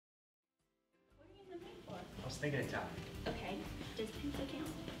Make it a tie. Okay. Does pizza count?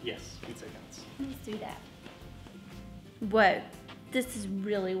 Yes, pizza counts. Let's do that. Whoa, this is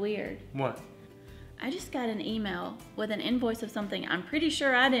really weird. What? I just got an email with an invoice of something I'm pretty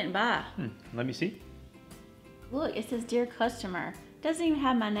sure I didn't buy. Let me see. Look, it says dear customer. Doesn't even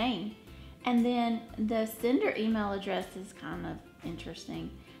have my name. And then the sender email address is kind of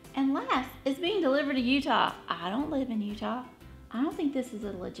interesting. And last, it's being delivered to Utah. I don't live in Utah. I don't think this is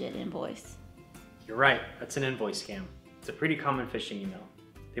a legit invoice. You're right, that's an invoice scam. It's a pretty common phishing email.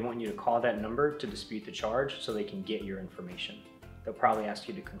 They want you to call that number to dispute the charge so they can get your information. They'll probably ask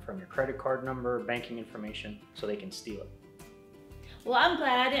you to confirm your credit card number, banking information, so they can steal it. Well, I'm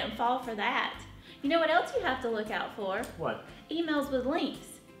glad I didn't fall for that. You know what else you have to look out for? What? Emails with links,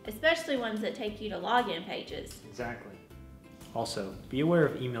 especially ones that take you to login pages. Exactly. Also, be aware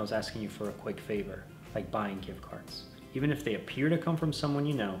of emails asking you for a quick favor, like buying gift cards. Even if they appear to come from someone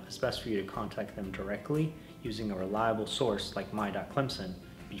you know, it's best for you to contact them directly using a reliable source like my.clemson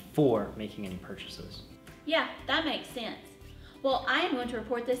before making any purchases. Yeah, that makes sense. Well, I am going to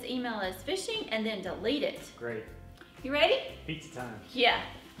report this email as phishing and then delete it. Great. You ready? Pizza time. Yeah.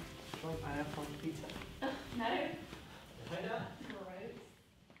 Pineapple on pizza. No. Why not?